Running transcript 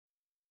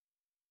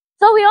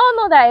So we all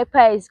know that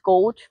Epe is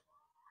gold,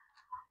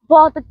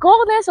 but the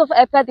goldness of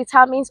Epe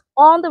determines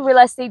on the real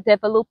estate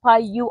developer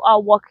you are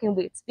working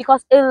with,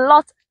 because a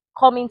lot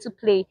come into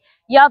play.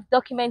 You have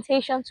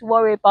documentation to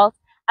worry about,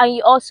 and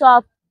you also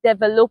have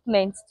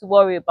development to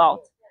worry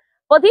about.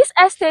 But this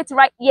estate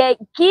right here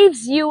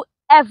gives you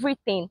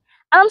everything.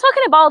 And I'm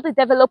talking about the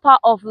developer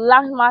of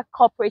Landmark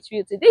Corporate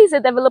Realty. This is a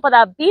developer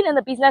that has been in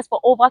the business for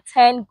over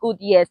 10 good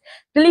years,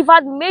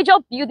 delivered major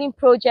building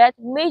projects,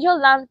 major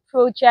land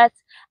projects,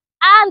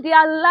 and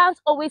their lands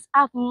always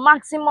have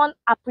maximum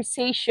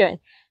appreciation.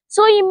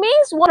 So it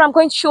means what I'm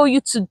going to show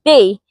you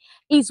today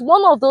is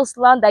one of those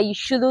land that you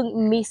shouldn't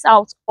miss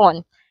out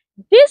on.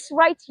 This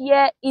right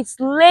here is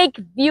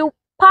Lakeview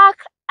Park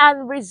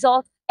and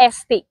Resort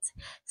Estate,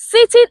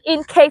 sitting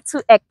in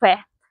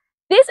Ketu-Epe.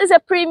 This is a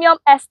premium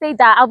estate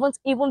that haven't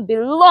even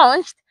been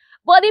launched,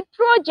 but the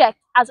project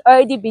has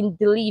already been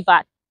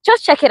delivered.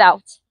 Just check it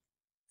out.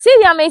 See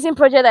the amazing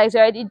project that is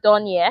already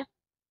done here.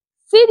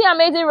 See the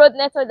amazing road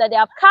network that they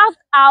have carved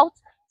out.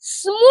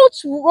 Smooth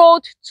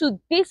road to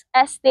this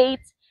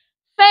estate.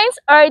 Fence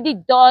already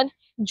done.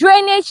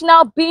 Drainage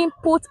now being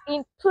put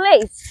in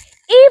place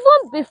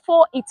even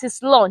before it is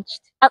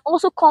launched, and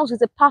also comes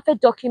with a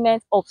perfect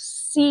document of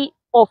C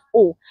of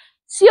O.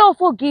 C of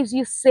O gives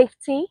you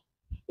safety.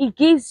 It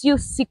gives you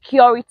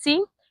security.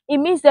 It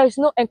means there is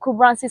no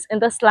encumbrances in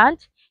this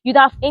land. You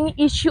don't have any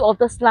issue of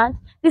this land.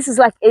 This is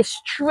like a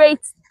straight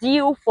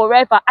deal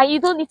forever, and you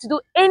don't need to do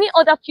any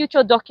other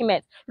future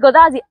document, because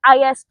that's the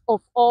highest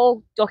of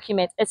all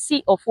documents, a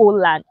C of O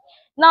land.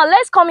 Now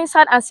let's come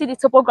inside and see the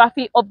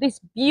topography of this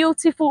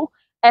beautiful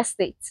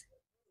estate.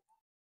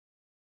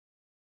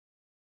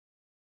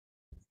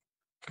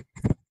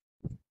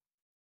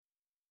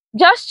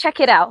 Just check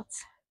it out.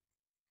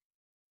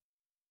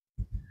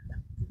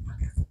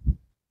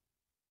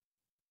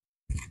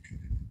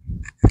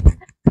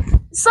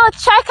 So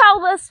check out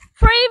this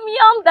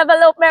premium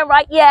development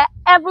right here.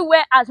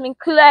 Everywhere has been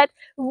cleared,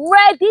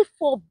 ready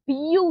for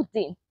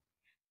building.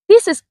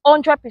 This is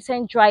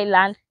 100% dry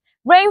land.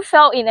 Rain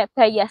fell in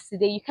Epe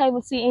yesterday. You can't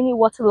even see any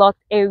waterlogged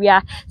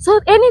area.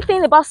 So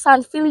anything about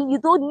sand filling, you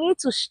don't need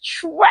to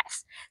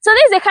stress. So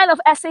this is the kind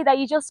of estate that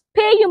you just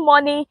pay your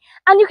money,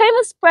 and you can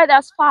even spread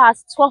as far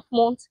as 12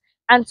 months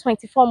and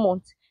 24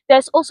 months.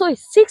 There's also a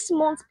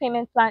 6-month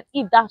payment plan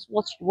if that's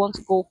what you want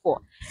to go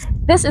for.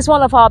 This is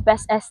one of our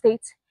best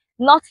estates.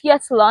 Not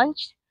yet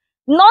launched,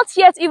 not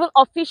yet even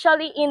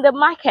officially in the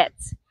market.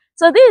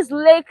 So this is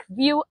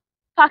Lakeview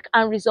Park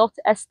and Resort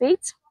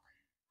Estate.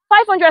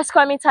 500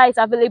 square meters is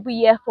available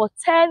here for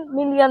 10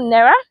 million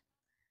naira.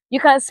 You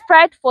can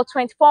spread for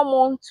 24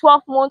 months,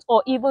 12 months,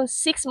 or even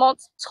 6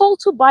 months.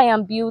 Total buy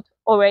and build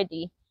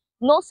already.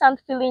 No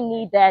sand filling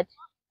needed.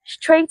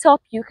 Straight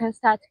up, you can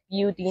start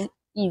building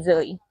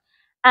easily.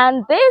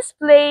 And this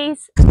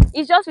place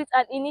is just with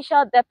an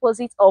initial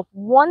deposit of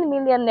 1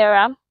 million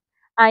naira.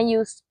 And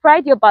you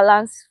spread your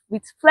balance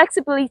with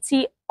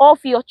flexibility of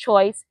your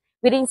choice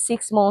within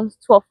 6 months,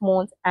 12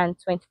 months, and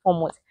 24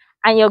 months,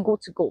 and you're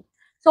good to go.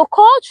 So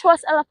call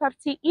Trust Ella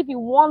Property if you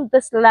want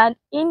this land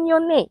in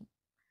your name.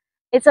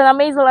 It's an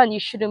amazing land you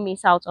shouldn't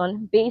miss out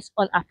on, based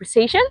on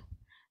appreciation,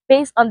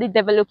 based on the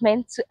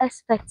development to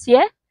expect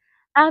here,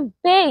 and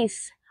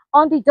based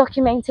on the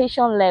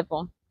documentation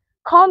level.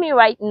 Call me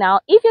right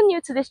now. If you're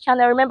new to this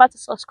channel, remember to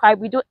subscribe.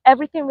 We do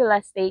everything real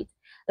estate,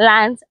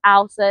 lands,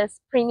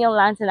 houses, premium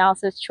lands and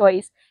houses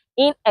choice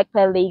in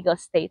Epe,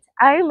 Lagos State.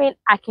 I remain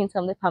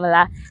Akintomde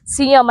Pamela.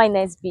 See you on my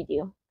next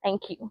video.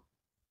 Thank you.